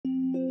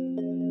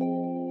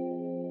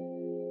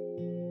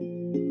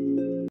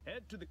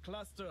the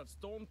cluster of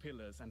stone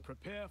pillars and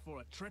prepare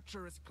for a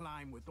treacherous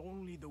climb with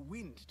only the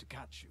wind to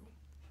catch you.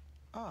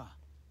 Ah.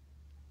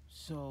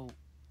 So,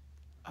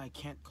 I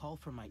can't call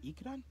for my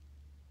Ikran?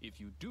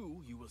 If you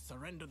do, you will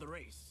surrender the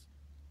race.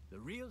 The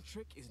real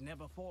trick is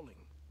never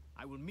falling.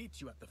 I will meet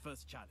you at the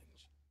first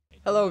challenge.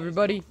 Hello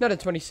everybody,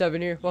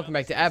 Nutta27 here. Welcome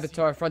back to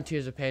Avatar: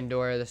 Frontiers of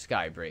Pandora, the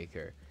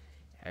Skybreaker.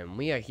 And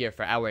we are here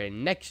for our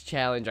next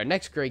challenge, our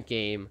next great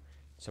game.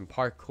 Some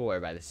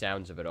parkour by the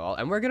sounds of it all.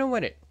 And we're gonna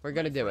win it. We're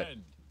gonna do it.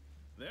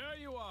 There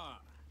you are.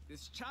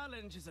 This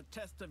challenge is a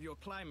test of your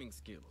climbing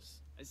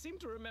skills. I seem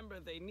to remember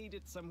they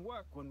needed some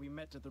work when we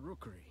met at the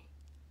rookery.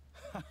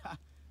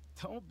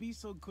 Don't be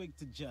so quick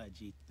to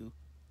judge, Itu.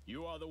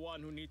 You are the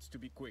one who needs to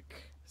be quick.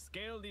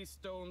 Scale these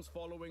stones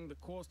following the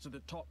course to the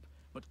top,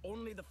 but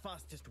only the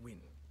fastest win.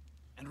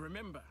 And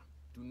remember,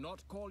 do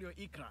not call your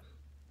Ikran.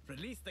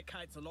 Release the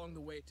kites along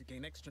the way to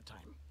gain extra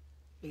time.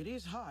 It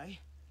is high,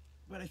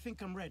 but I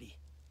think I'm ready.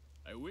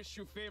 I wish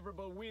you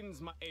favorable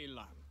winds,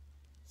 Ma'elan.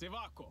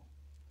 Sevako.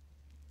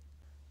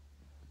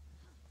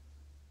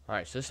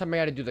 Alright, so this time I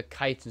gotta do the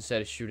kites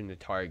instead of shooting the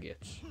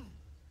targets.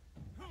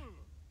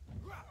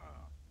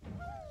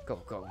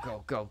 Go, go,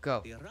 go, go,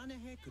 go.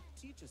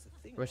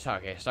 We're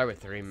talking. Start with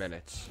 3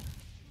 minutes.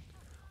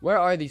 Where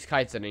are these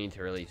kites that I need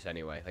to release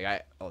anyway?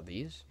 Like, oh,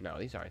 these? No,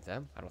 these aren't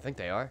them. I don't think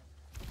they are.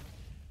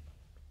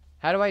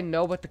 How do I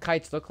know what the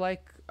kites look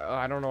like?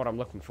 I don't know what I'm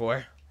looking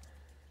for.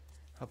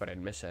 Hope I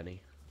didn't miss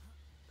any.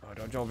 Oh,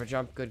 don't over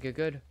jump. Good, good,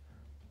 good.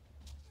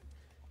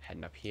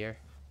 Heading up here.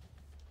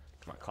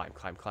 Come on, climb,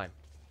 climb, climb.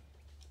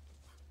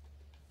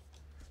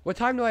 What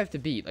time do I have to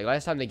beat? Like,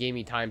 last time they gave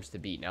me times to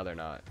beat. Now they're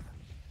not.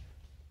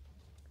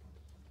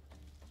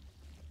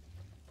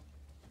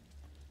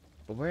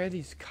 But where are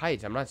these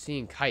kites? I'm not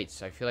seeing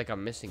kites. I feel like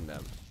I'm missing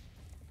them.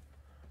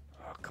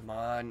 Oh, come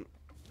on.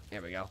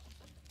 There we go.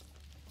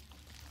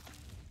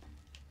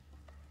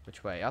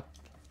 Which way? Up?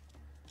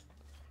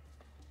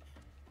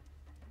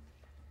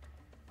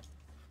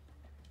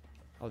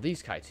 Oh,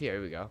 these kites.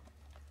 Here we go.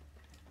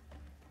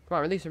 Come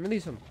on, release them,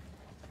 release them.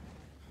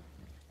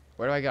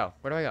 Where do I go?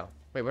 Where do I go?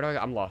 Wait, where do I go?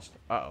 I'm lost.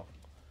 Uh-oh.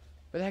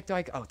 Where the heck do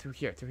I go? Oh, through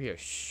here, through here.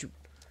 Shoot.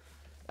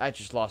 That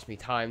just lost me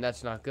time.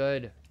 That's not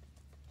good.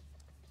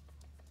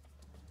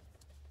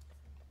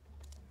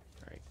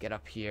 Alright, get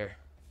up here.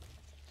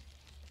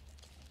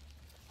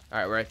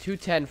 Alright, we're at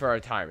 2:10 for our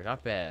timer.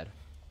 Not bad.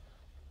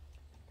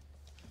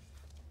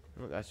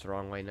 Oh, that's the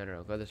wrong way. No, no,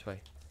 no. Go this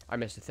way. I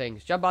missed the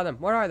things. Jump on them.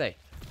 Where are they?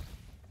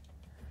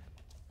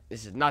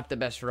 This is not the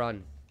best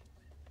run.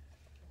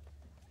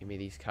 Give me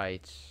these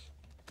kites.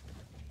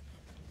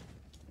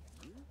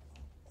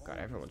 God,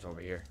 everyone's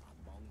over here.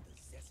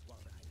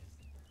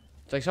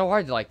 It's like so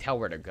hard to like tell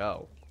where to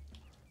go.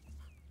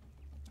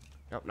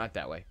 Nope, not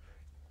that way.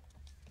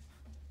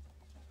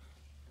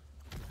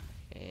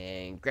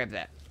 And grab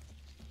that.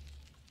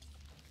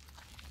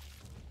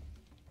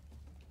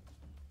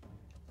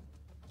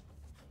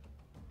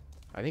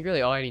 I think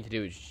really all I need to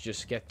do is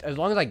just get, as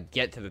long as I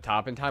get to the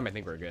top in time, I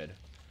think we're good.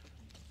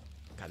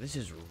 God, this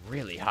is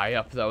really high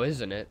up though,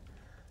 isn't it?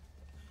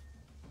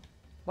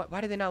 What? Why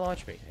did they not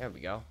launch me? There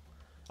we go.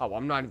 Oh,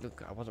 well,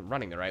 I wasn't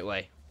running the right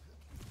way.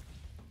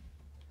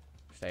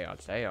 Stay on,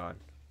 stay on.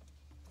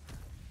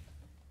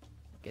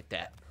 Get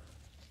that.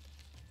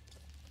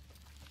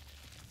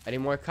 Any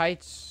more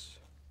kites?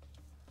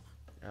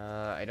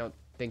 I don't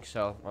think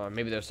so.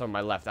 Maybe there's some on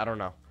my left. I don't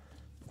know.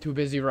 Too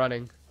busy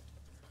running.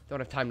 Don't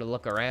have time to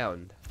look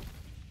around.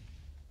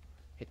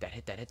 Hit that,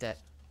 hit that, hit that.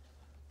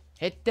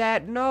 Hit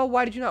that. No,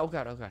 why did you not? Oh,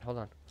 God, hold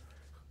on.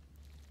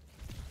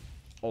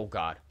 Oh,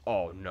 God.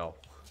 Oh, no.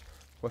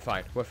 We're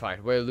fine, we're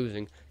fine. We're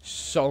losing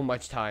so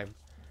much time.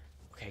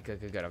 Okay, good,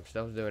 good, good. I'm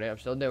still doing it. I'm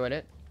still doing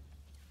it.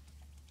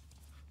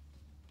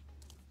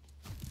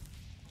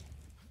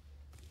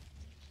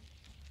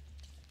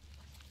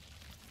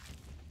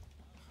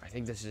 I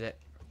think this is it.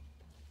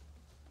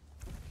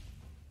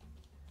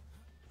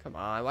 Come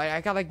on.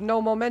 I got like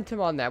no momentum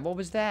on that. What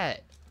was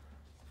that?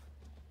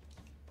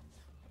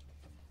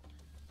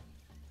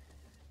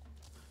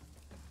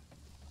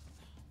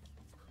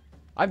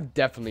 I'm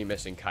definitely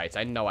missing kites.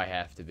 I know I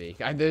have to be.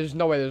 There's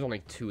no way there's only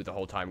 2 the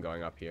whole time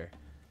going up here.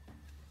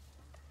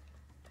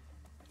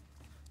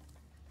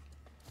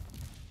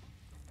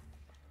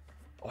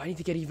 Oh, I need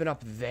to get even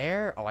up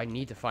there? Oh, I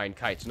need to find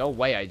kites. No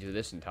way I do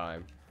this in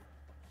time.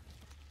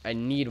 I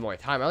need more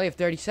time. I only have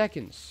 30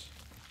 seconds.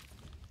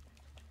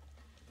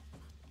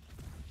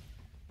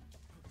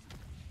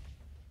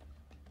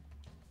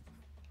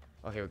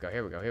 Oh, here we go,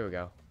 here we go, here we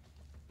go.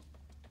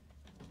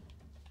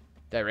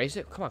 Did I raise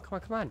it? Come on, come on,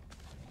 come on.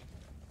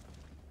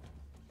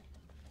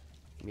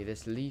 Give me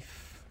this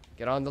leaf.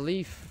 Get on the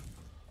leaf.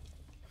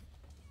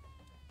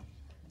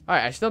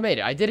 Alright, I still made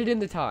it. I did it in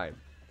the time.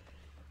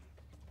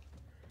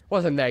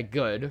 Wasn't that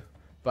good,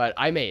 but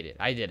I made it.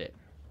 I did it.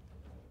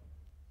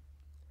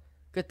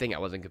 Good thing I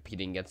wasn't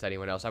competing against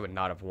anyone else. I would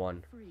not have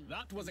won.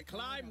 That was a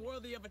climb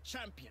worthy of a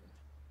champion.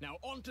 Now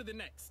on to the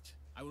next.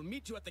 I will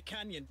meet you at the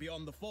canyon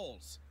beyond the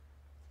falls.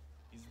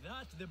 Is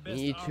that the best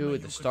Me too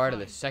at the start of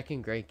the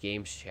second Great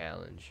Games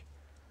Challenge.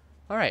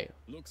 Alright.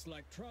 Looks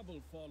like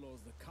trouble follows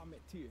the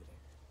comet here.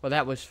 Well,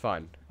 that was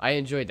fun. I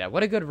enjoyed that.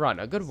 What a good run.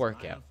 A good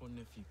workout. Smile for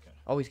Nefika.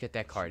 Always get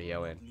that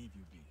cardio in. Leave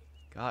you be.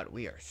 God,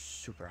 we are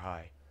super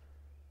high.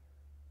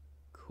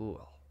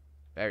 Cool.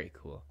 Very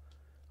cool.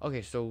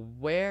 Okay, so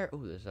where...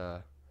 Oh, there's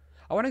a...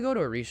 I want to go to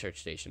a research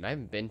station. I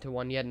haven't been to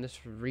one yet in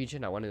this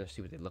region. I wanted to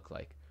see what they look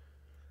like.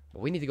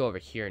 But we need to go over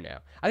here now.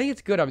 I think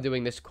it's good I'm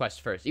doing this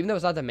quest first. Even though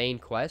it's not the main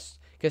quest.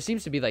 Because it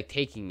seems to be, like,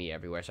 taking me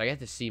everywhere. So I get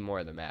to see more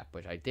of the map.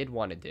 Which I did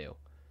want to do.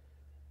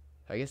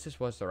 So I guess this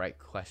was the right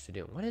quest to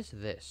do. What is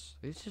this?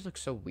 This just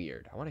looks so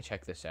weird. I want to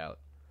check this out.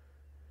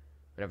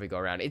 Whenever we go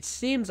around. It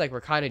seems like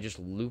we're kind of just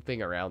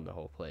looping around the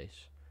whole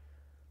place.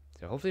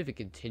 So hopefully if it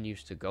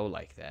continues to go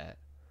like that.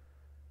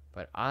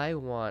 But I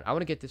want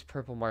to get this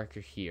purple marker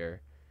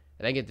here.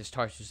 And then get this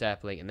Tarsu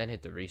sapling. And then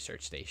hit the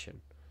research station.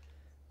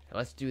 Now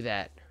let's do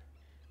that.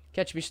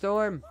 Catch me,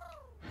 Storm.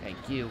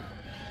 Thank you.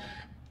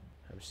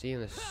 I'm seeing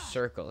the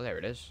circle. There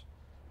it is.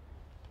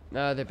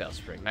 Another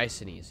Bellspring.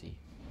 Nice and easy.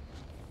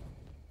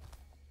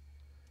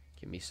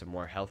 Give me some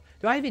more health.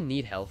 Do I even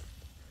need health?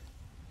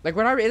 Like,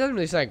 it doesn't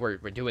really seem like we're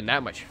doing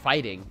that much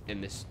fighting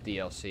in this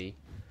DLC.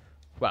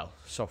 Well,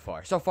 so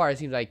far. So far, it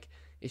seems like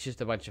it's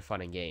just a bunch of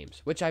fun and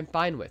games. Which I'm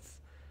fine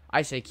with.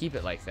 I say keep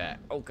it like that.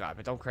 Oh, God,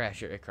 but don't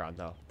crash your Ikron,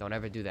 though. Don't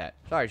ever do that.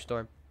 Sorry,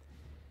 Storm.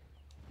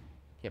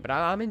 Yeah, but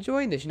I'm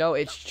enjoying this, you know?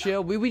 It's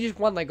chill. We just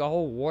won, like, a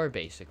whole war,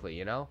 basically,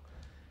 you know?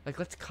 Like,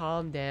 let's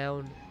calm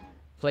down.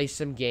 Play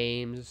some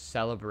games.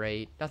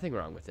 Celebrate. Nothing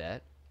wrong with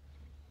that.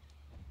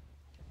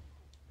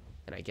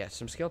 And I guess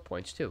some skill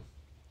points, too.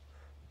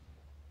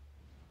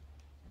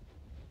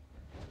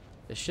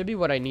 This should be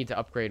what I need to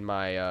upgrade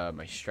my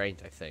my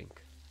strength, I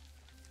think.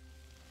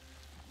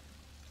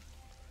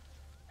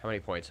 How many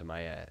points am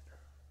I at?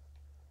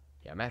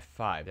 Yeah, I'm at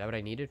 5. Is that what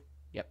I needed?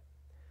 Yep.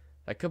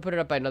 I could put it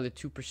up by another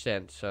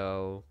 2%,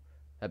 so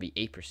that'd be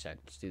 8%.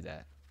 Let's do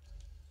that.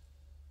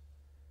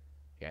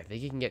 Yeah, I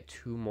think you can get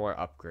 2 more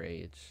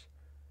upgrades.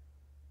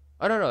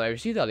 Oh, no, I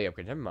received all the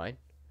upgrades. Never mind.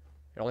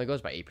 It only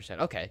goes by 8%.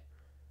 Okay.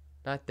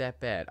 Not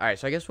that bad. Alright,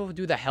 so I guess we'll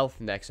do the health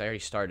next. I already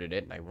started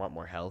it, and I want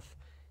more health.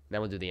 And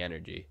then we'll do the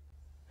energy.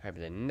 Alright,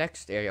 but the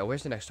next area... Oh,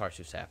 where's the next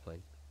Tarsu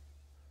sapling?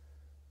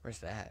 Where's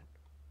that?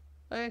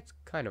 It's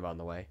kind of on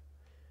the way.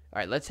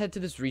 Alright, let's head to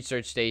this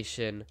research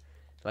station.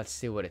 Let's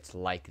see what it's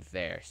like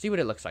there. See what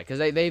it looks like. Because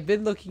they've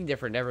been looking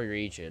different in every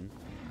region.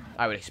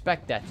 I would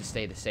expect that to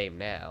stay the same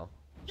now.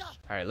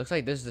 Alright, looks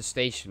like this is the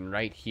station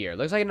right here.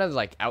 Looks like another,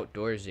 like,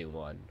 outdoorsy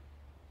one.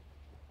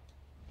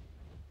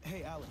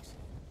 Hey, Alex.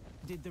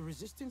 Did the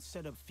Resistance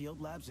set up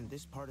field labs in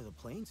this part of the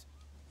plains?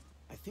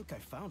 I think I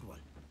found one.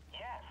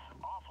 Yes,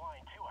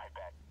 offline too, I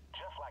bet.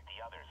 Just like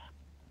the others.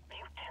 Are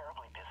you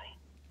terribly busy?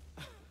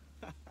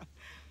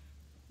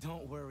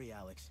 Don't worry,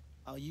 Alex.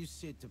 I'll use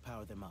Sid to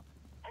power them up.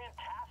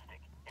 Fantastic.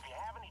 If you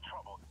have any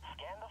trouble,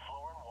 scan the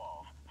floor and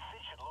walls.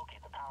 Sid should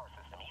locate the power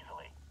system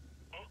easily.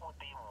 It would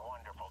be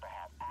wonderful to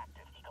have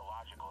active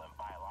ecological and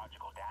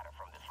biological data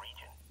from this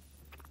region.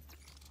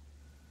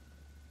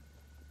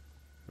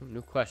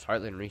 New quest,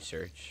 Heartland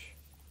Research.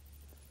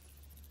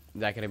 Is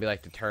that going to be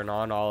like to turn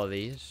on all of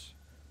these?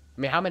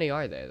 I mean, how many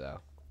are there, though?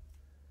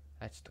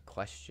 That's the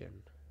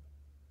question.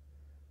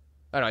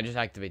 Oh, no, just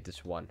activate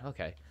this one.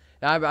 Okay.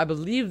 Now, I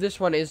believe this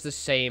one is the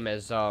same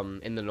as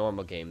in the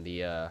normal game.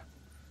 The,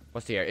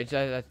 what's the area? It's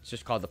that's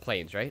just called the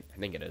Plains, right? I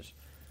think it is.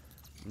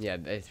 Yeah,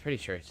 it's pretty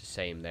sure it's the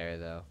same there,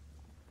 though.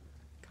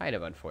 Kind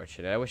of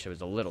unfortunate. I wish it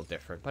was a little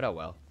different, but oh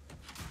well.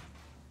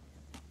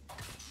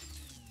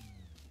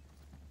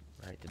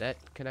 Alright, did that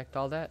connect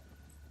all that?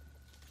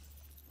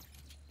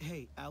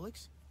 Hey,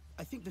 Alex.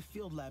 I think the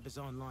field lab is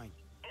online.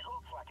 It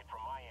looks like it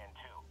from my end,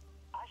 too.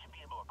 I should be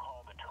able to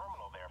call the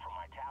terminal there from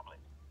my tablet.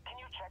 Can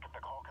you check if the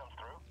call comes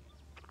through?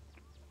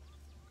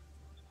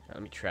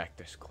 Let me track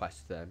this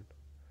quest then.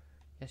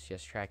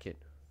 Yes, track it.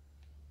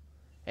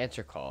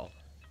 Answer call.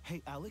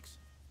 Hey, Alex.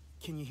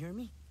 Can you hear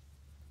me?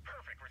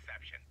 Perfect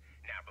reception.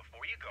 Now,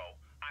 before you go,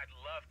 I'd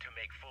love to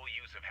make full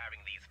use of having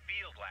these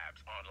field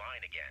labs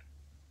online again.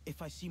 If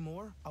I see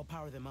more, I'll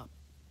power them up.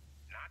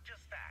 Not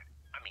just that.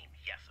 I mean,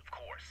 yes, of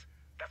course.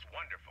 That's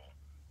wonderful.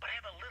 But I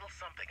have a little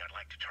something I'd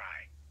like to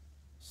try.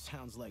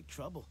 Sounds like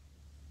trouble.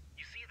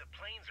 You see, the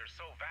plains are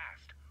so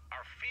vast.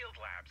 Our field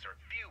labs are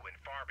few and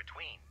far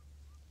between.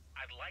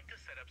 I'd like to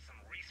set up some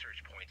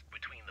research points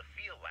between the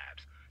field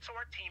labs so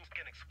our teams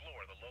can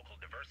explore the local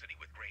diversity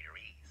with greater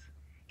ease.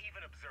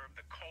 Even observe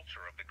the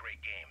culture of the great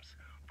games,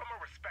 from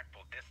a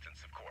respectful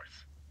distance, of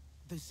course.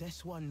 The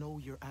Zeswa know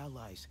your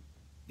allies.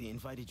 They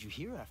invited you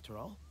here, after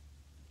all.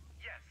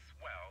 Yes,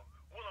 well,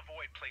 we'll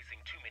avoid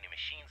placing too many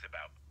machines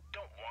about.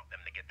 Don't want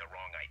them to get the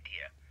wrong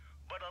idea.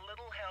 But a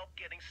little help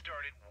getting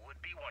started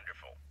would be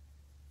wonderful.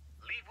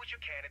 Leave what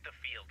you can at the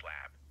field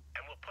lab,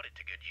 and we'll put it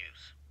to good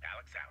use.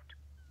 Alex out.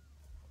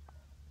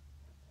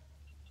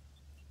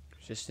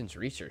 Resistance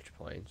research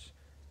points.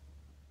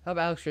 Help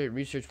Alex create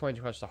research points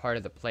across the heart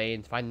of the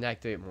plains. Find and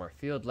activate more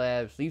field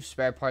labs. Leave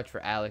spare parts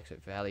for Alex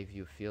at Valley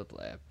View Field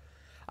Lab.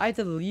 I had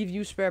to leave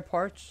you spare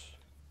parts?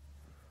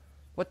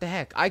 What the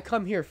heck? I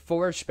come here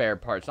for spare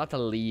parts, not to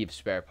leave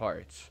spare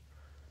parts.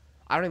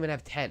 I don't even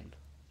have 10.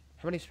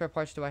 How many spare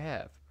parts do I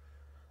have?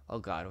 Oh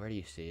god, where do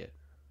you see it?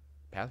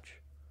 Pouch?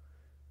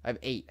 I have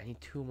 8. I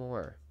need 2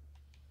 more.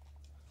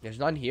 There's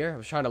none here. I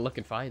was trying to look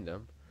and find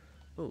them.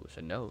 Ooh, it's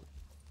a note.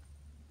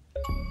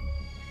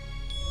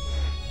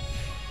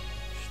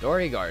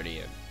 Story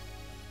Guardian.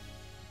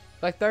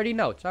 Like 30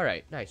 notes.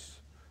 Alright, nice.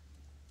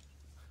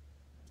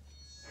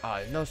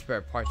 No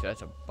spare parts.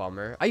 That's a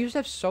bummer. I used to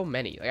have so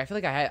many. Like, I feel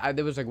like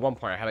there was like one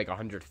point I had like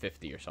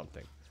 150 or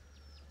something.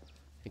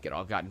 I think it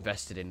all got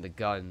invested in the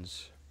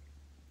guns.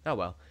 Oh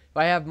well. If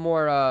I have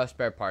more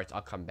spare parts,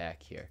 I'll come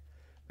back here.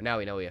 But now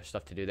we know we have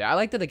stuff to do there. I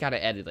like that they kind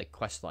of added like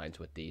quest lines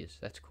with these.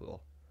 That's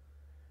cool.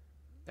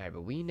 Alright,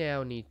 but we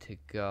now need to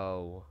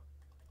go...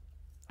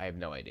 I have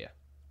no idea.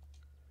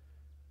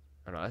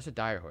 Oh no, that's a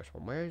dire horse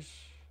one. Where's...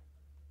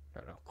 I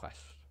don't know, quest.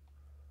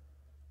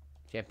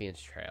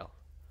 Champions Trail.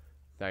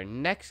 Our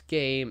next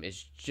game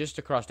is just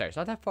across there. It's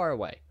not that far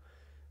away.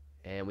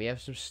 And we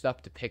have some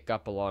stuff to pick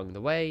up along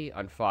the way.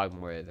 Unfog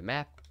more of the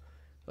map.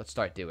 Let's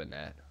start doing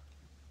that.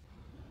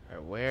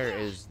 Alright, where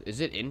is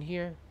it in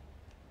here?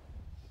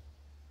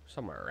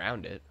 Somewhere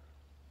around it.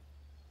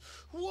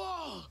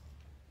 Whoa!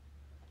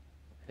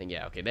 I think,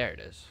 yeah, okay, there it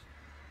is.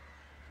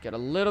 Get a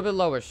little bit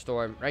lower,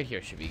 Storm. Right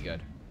here should be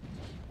good.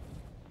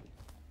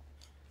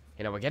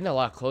 You know, we're getting a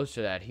lot closer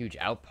to that huge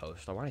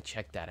outpost. I want to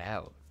check that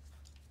out.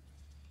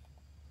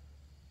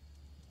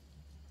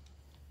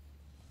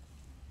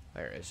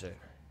 Where is it?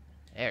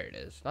 There it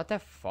is. Not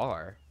that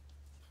far.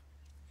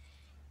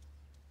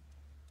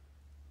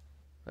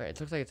 Alright, it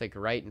looks like it's like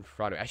right in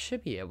front of me. I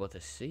should be able to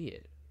see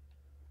it.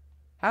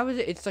 How is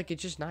it? It's like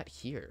it's just not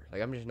here.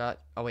 Like I'm just not...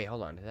 Oh wait,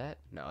 hold on. Is that?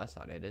 No, that's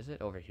not it, is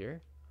it? Over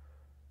here?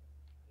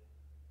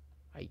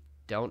 I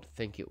don't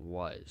think it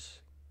was.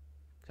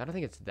 I don't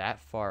think it's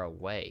that far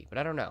away. But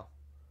I don't know.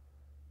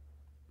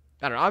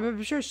 I don't know.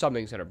 I'm sure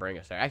something's going to bring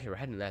us there. Actually, we're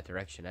heading in that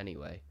direction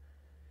anyway.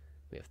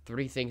 We have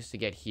 3 things to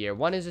get here.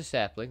 One is a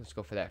sapling. Let's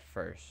go for that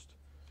first.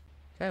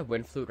 Can I have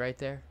wind flute right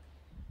there?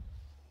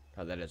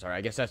 Oh, that is. Alright,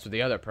 I guess that's what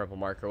the other purple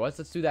marker was.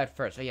 Let's do that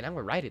first. Oh, yeah, now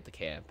we're right at the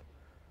camp.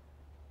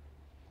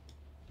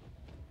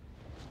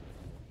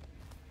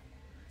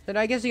 Then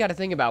I guess you got to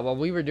think about, well,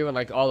 we were doing,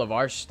 like, all of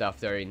our stuff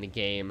during the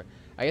game.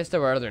 I guess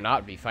there would rather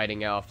not be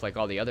fighting off, like,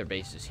 all the other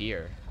bases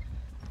here.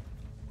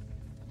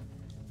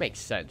 Makes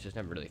sense. Just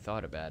never really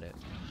thought about it.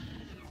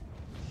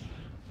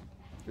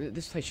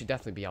 This place should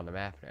definitely be on the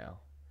map now.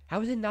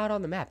 How is it not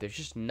on the map? There's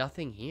just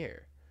nothing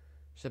here.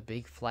 It's a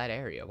big flat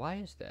area. Why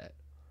is that?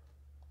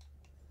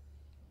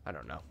 I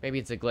don't know. Maybe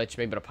it's a glitch.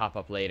 Maybe it'll pop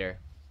up later.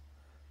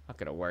 Not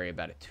gonna worry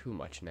about it too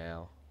much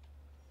now.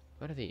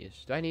 What are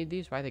these? Do I need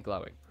these? Why are they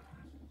glowing?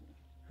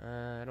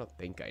 I don't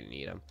think I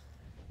need them.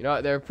 You know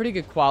what? They're pretty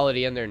good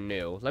quality and they're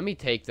new. Let me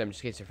take them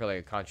just in case they're for like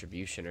a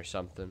contribution or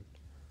something.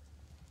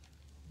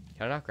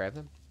 Can I not grab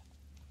them?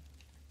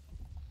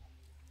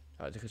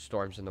 Oh, it's because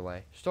Storm's in the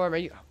way. Storm, are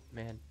you... Oh,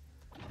 man.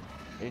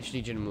 I just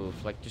need you to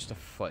move, like, just a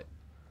foot.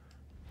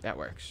 That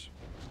works.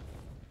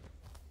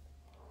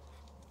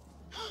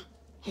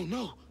 Oh,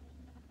 no.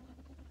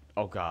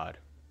 Oh, God.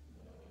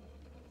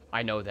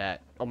 I know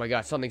that. Oh, my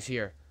God, something's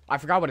here. I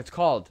forgot what it's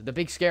called. The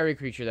big scary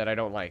creature that I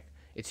don't like.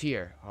 It's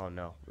here. Oh,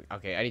 no.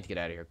 Okay, I need to get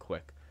out of here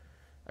quick.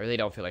 I really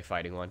don't feel like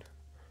fighting one.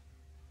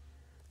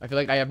 I feel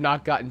like I have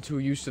not gotten too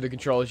used to the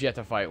controls yet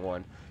to fight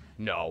one.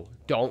 No.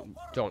 Don't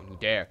you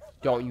dare.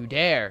 Don't you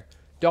dare.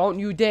 Don't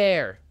you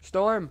dare.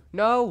 Storm,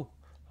 no.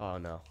 Oh,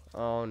 no.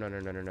 Oh, no, no,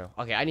 no, no, no.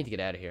 Okay, I need to get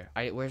out of here.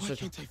 Where's Why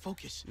can't I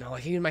focus? No,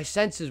 I can use my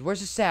senses.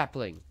 Where's the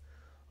sapling?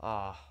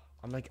 Ah,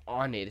 I'm like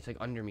on it. It's like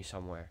under me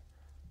somewhere.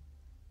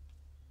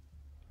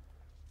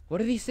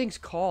 What are these things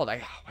called?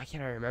 Why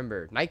can't I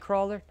remember?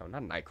 Nightcrawler? No,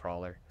 not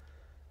Nightcrawler.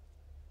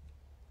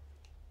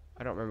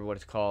 I don't remember what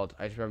it's called.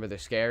 I just remember they're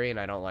scary and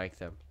I don't like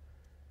them.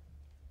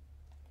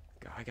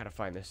 God, I gotta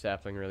find this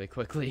sapling really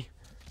quickly.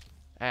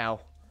 Ow.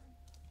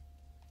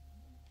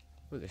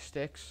 Ooh, the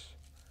sticks.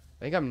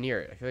 I think I'm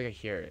near it. I feel like I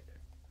hear it.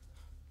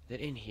 Is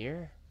it in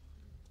here?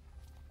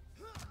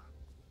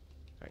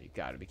 Alright, you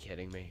gotta be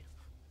kidding me.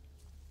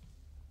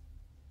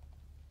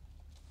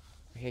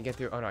 I can't get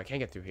through. Oh no, I can't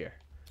get through here.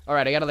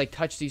 Alright, I gotta like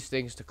touch these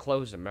things to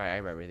close them. Right, I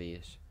remember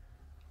these.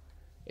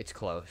 It's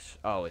close.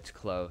 Oh, it's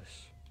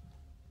close.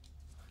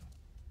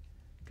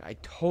 I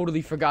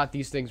totally forgot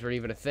these things were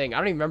even a thing. I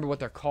don't even remember what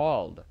they're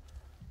called.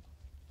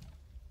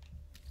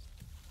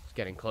 It's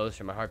getting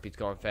closer. My heartbeat's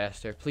going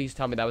faster. Please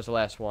tell me that was the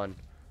last one.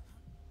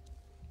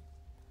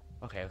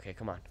 Okay, okay,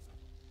 come on.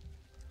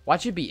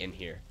 Watch it be in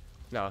here.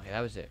 No, okay,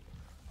 that was it.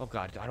 Oh,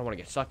 God, I don't want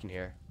to get stuck in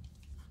here.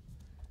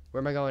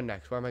 Where am I going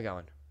next? Where am I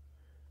going?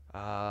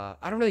 I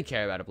don't really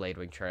care about a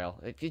Bladewing Trail.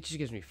 It just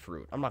gives me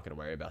fruit. I'm not going to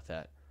worry about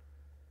that.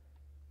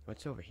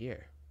 What's over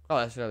here? Oh,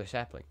 that's another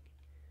sapling.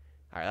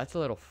 Alright, that's a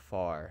little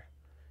far.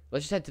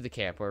 Let's just head to the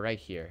camp. We're right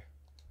here.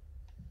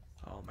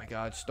 Oh, my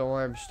God,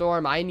 Storm.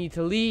 Storm, I need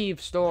to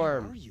leave,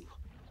 Storm. Where are you?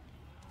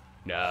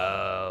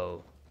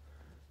 No.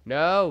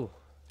 No.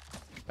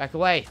 Back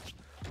away.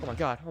 Oh, my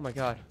God. Oh, my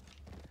God.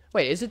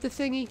 Wait, is it the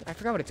thingy? I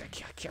forgot what it's... I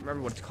can't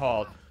remember what it's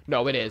called.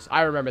 No, it is.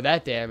 I remember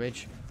that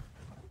damage.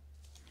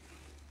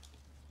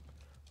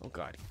 Oh,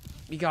 God.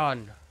 Be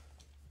gone.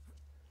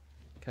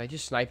 Can I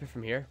just snipe it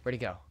from here? Where'd he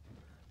go?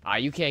 Ah,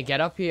 you can't get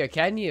up here,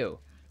 can you?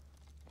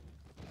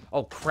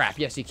 Oh, crap.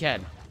 Yes, he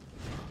can.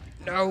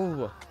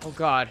 No. Oh,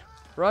 God.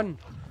 Run.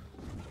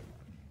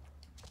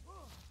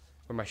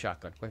 Where's my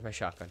shotgun? Where's my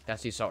shotgun?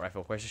 That's the assault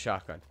rifle. Where's the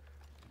shotgun?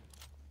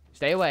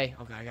 Stay away.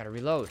 Oh, God, I gotta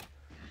reload.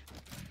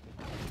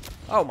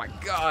 Oh, my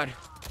God.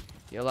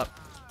 Heal up.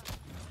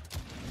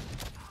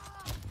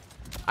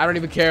 I don't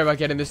even care about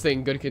getting this thing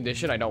in good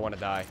condition. I don't want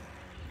to die.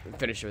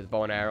 Finish it with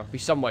bow and arrow. Be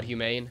somewhat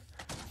humane.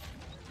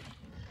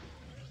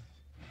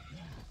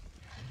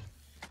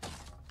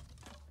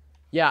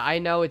 Yeah, I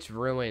know it's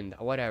ruined.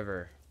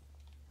 Whatever.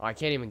 Oh, I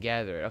can't even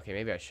gather it. Okay,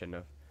 maybe I shouldn't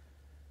have.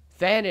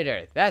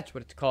 Thanator. That's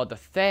what it's called. The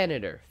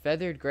Thanator.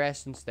 Feathered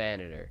Grass and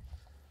Thanator.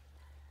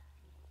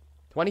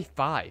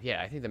 25.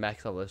 Yeah, I think the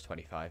max level is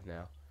 25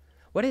 now.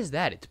 What is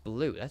that? It's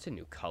blue. That's a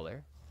new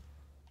color.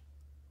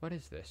 What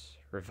is this?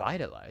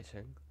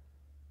 Revitalizing.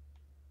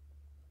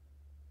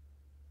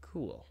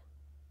 Cool.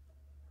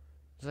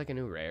 It's like a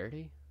new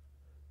rarity.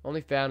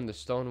 Only found in the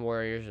Stone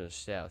Warriors in the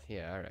South.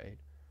 Yeah, alright.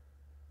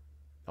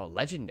 Oh,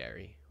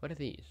 legendary. What are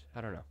these? I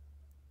don't know.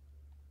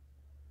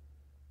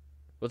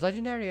 Was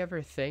legendary ever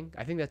a thing?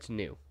 I think that's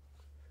new.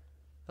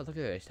 Oh, look at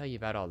this. Tell you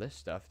about all this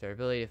stuff. Their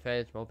ability,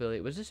 defense,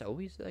 mobility. Was this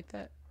always like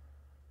that?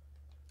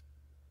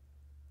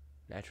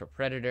 Natural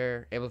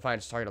predator. Able to find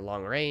its target at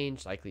long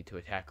range. Likely to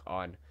attack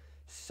on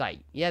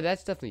sight. Yeah,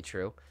 that's definitely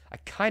true. I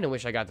kind of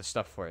wish I got the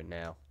stuff for it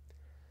now.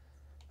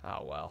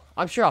 Oh, well.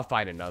 I'm sure I'll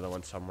find another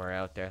one somewhere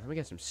out there. Let me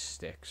get some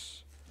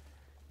sticks.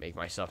 Make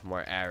myself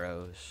more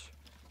arrows.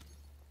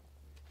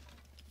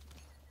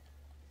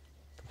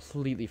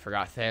 Completely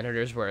forgot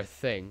Thanators were a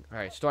thing.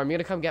 Alright, Storm, you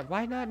gonna come get...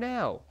 Why not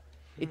now?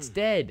 It's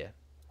dead.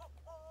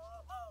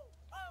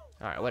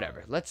 Alright,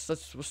 whatever.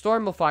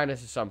 Storm will find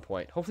us at some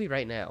point. Hopefully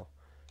right now.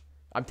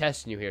 I'm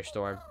testing you here,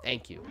 Storm.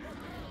 Thank you.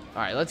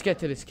 Alright, let's get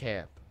to this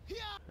camp.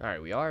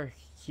 Alright, we are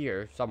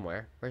here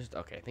somewhere. Where's...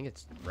 Okay, I think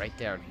it's right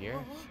down here.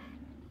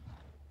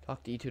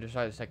 Talk to E2 to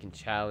decide the second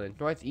challenge.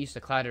 Northeast, the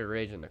Clouded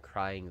Ridge, and the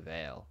Crying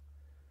Vale.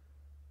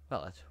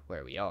 Well, that's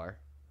where we are.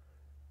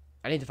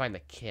 I need to find the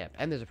camp.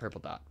 And there's a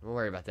purple dot. We'll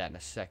worry about that in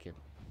a second.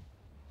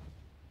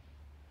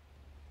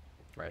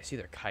 Right, I see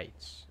their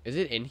kites. Is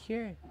it in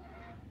here?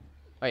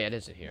 Oh, yeah, it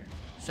is in here.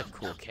 It's a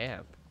cool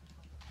camp.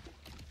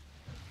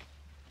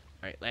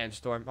 Alright, land,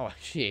 Storm. Oh,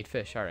 she ate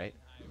fish. Alright.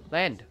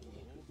 Land.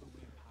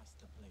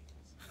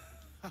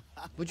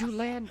 Would you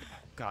land?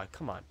 God,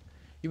 come on.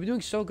 You've been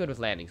doing so good with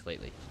landings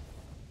lately.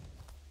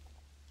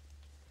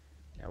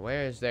 Now,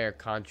 where is their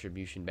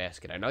contribution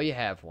basket? I know you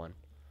have one.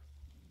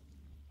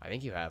 I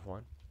think you have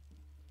one.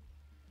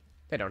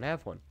 They don't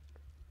have one.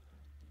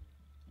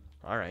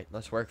 Alright,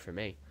 let's work for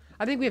me.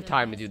 I think we have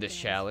time to do this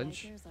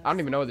challenge. I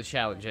don't even know what the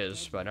challenge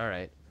is, but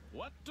alright.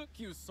 What took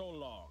you so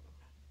long?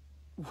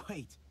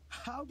 Wait,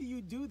 how do you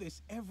do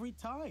this every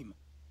time?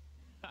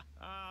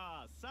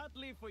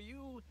 Sadly for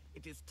you,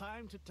 it is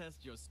time to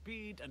test your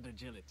speed and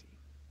agility.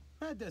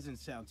 That doesn't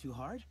sound too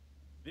hard.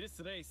 This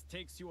race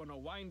takes you on a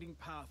winding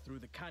path through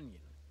the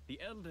canyon. The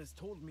elders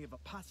told me of a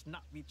past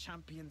Natvi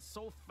champion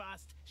so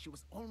fast she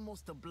was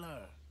almost a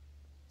blur.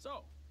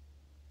 So,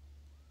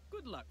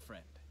 good luck,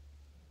 friend.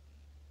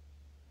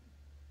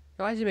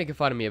 Why is he making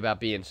fun of me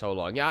about being so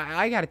long? Yeah,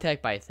 I got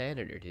attacked by a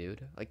Thanator,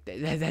 dude. Like,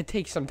 that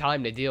takes some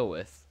time to deal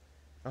with.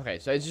 Okay,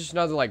 so it's just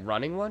another, like,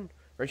 running one?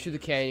 Run through the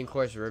canyon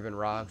course, ribbon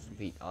rocks,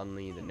 complete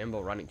only the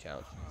nimble running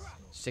challenge.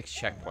 6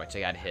 checkpoints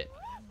I gotta hit.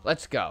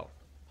 Let's go.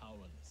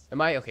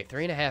 Am I... Okay,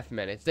 3.5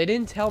 minutes. They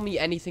didn't tell me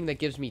anything that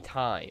gives me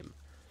time.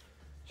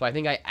 So I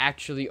think I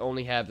actually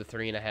only have the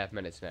 3.5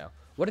 minutes now.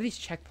 What are these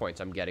checkpoints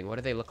I'm getting? What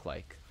do they look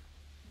like?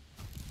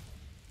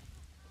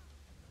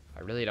 I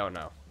really don't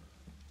know.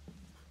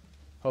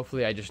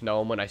 Hopefully I just know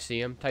them when I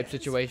see them type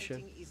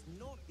situation.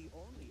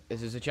 Is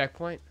this a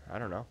checkpoint? I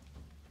don't know.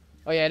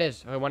 Oh yeah, it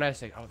is. Oh, when I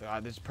say, oh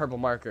god, this purple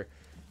marker.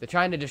 They're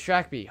trying to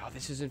distract me. Oh,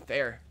 this isn't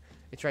fair.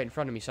 It's right in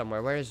front of me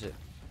somewhere. Where is it?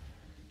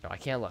 No, I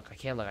can't look. I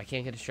can't look. I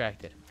can't get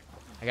distracted.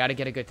 I gotta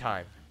get a good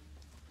time.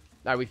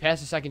 Alright, we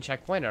passed the second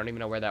checkpoint. I don't even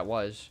know where that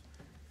was.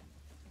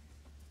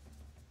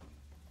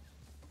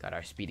 Got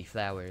our speedy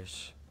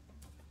flowers.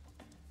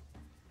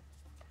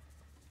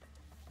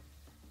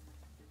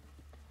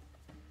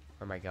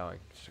 Where am I going?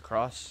 Just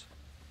across?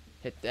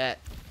 Hit that.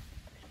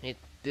 Hit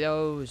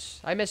those.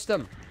 I missed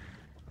them.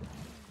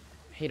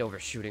 I hate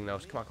overshooting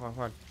those. Come on, come on,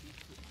 come on.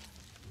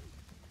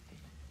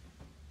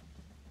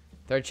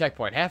 Third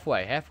checkpoint.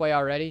 Halfway. Halfway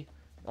already.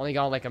 Only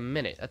gone like a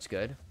minute. That's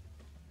good.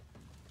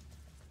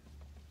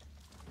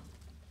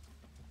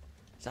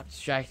 Stop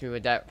distracting me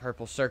with that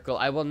purple circle.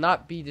 I will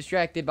not be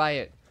distracted by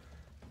it.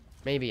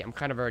 Maybe. I'm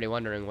kind of already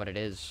wondering what it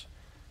is.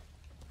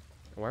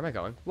 Where am I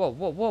going? Whoa,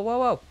 whoa, whoa, whoa,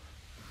 whoa.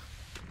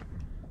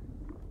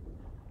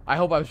 I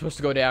hope I was supposed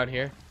to go down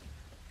here.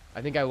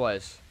 I think I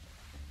was.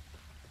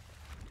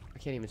 I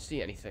can't even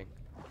see anything.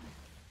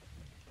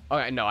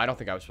 Okay, no, I don't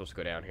think I was supposed to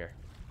go down here.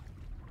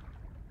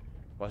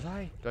 Was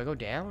I? Do I go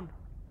down?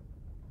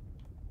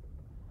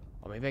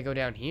 Oh, maybe I go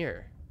down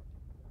here.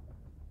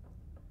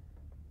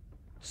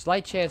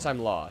 Slight chance I'm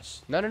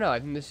lost. No, I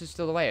think this is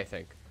still the way, I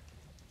think.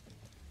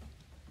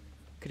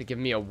 Could have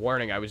given me a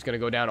warning I was going to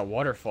go down a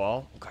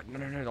waterfall. Oh, God,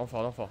 no, don't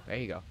fall. There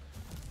you go.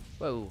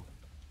 Whoa.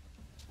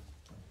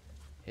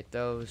 Hit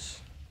those.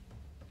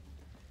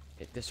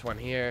 Hit this one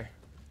here.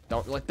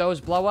 Don't let those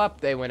blow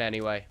up. They win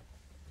anyway.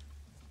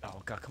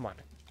 Oh, God, come on.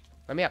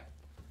 Let me up.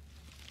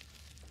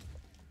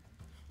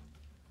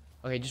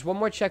 Okay, just one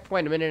more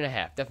checkpoint, a minute and a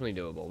half.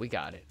 Definitely doable. We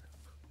got it.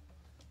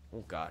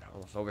 Oh, God.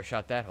 Almost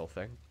overshot that whole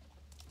thing.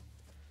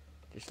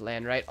 Just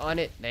land right on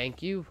it.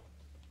 Thank you.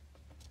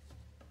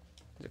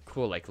 They're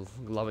cool, like,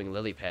 glowing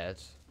lily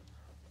pads.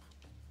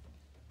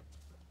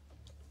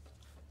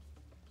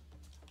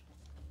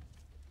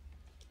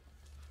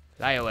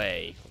 Fly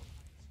away.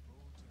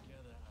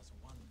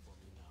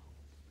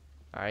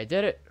 Alright,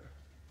 did it.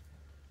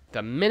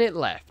 The minute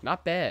left.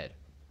 Not bad.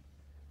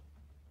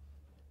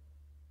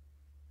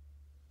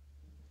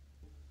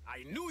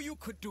 I knew you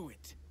could do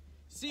it.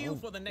 See you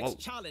for the next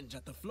challenge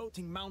at the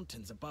floating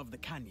mountains above the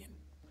canyon.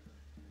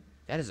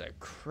 That is an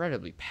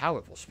incredibly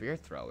powerful spear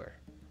thrower.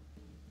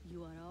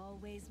 You are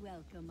always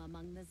welcome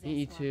among the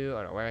Me too.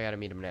 I don't know where I gotta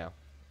meet him now.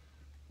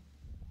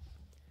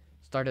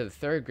 Start of the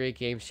third Great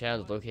Games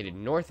Challenge located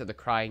north of the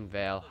Crying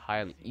Vale,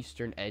 high on the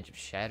eastern edge of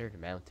Shattered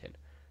Mountain.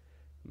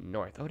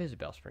 North. Oh, it is a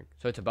Bellspring.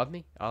 So it's above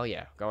me? Oh,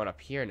 yeah. Going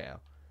up here now.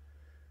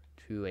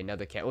 To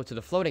another camp. Oh, to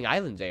the floating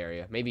islands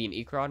area. Maybe an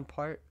Ekron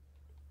part?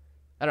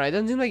 I don't know. It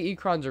doesn't seem like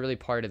Ekrons are really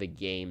part of the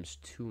games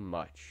too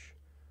much.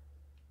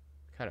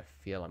 Kind of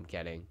feel I'm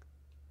getting.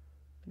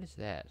 What is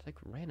that? It's like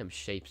random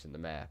shapes in the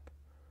map.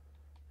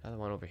 Another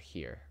one over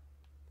here.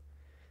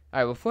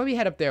 Alright, before we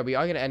head up there, we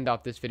are going to end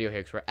off this video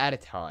here because we're out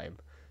of time.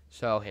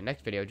 So, in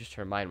next video, just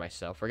to remind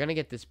myself, we're going to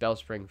get this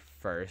Bellspring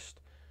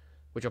first,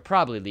 which will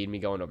probably lead me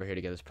going over here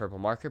to get this purple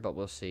marker, but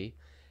we'll see.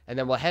 And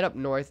then we'll head up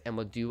north and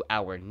we'll do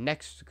our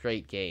next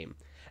great game.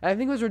 And I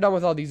think once we're done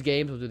with all these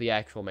games, we'll do the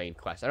actual main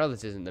quest. I know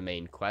this isn't the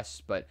main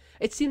quest, but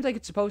it seems like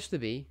it's supposed to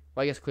be.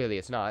 Well, I guess clearly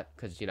it's not,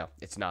 because, you know,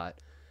 it's not.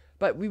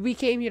 But we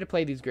came here to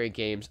play these great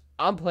games.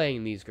 I'm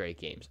playing these great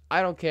games.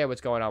 I don't care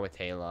what's going on with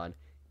Talon.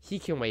 He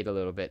can wait a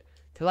little bit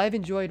till I've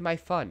enjoyed my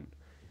fun.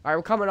 Alright,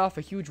 we're coming off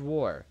a huge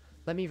war.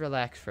 Let me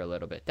relax for a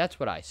little bit. That's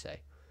what I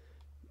say.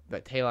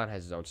 But Talon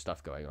has his own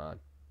stuff going on.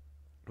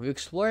 We've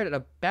explored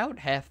about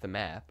half the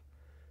map.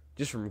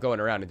 Just from going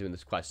around and doing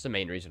this quest. It's the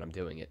main reason I'm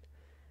doing it.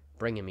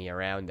 Bringing me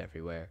around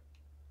everywhere.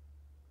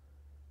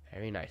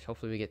 Very nice.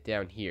 Hopefully we get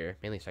down here.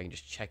 Mainly so I can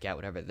just check out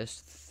whatever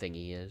this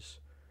thingy is.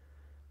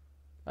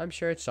 I'm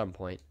sure at some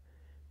point.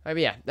 Alright,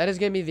 but yeah, that is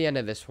going to be the end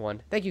of this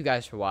one. Thank you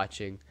guys for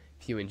watching.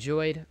 If you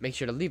enjoyed, make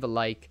sure to leave a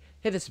like,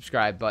 hit the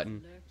subscribe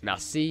button, and I'll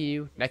see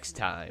you next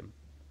time.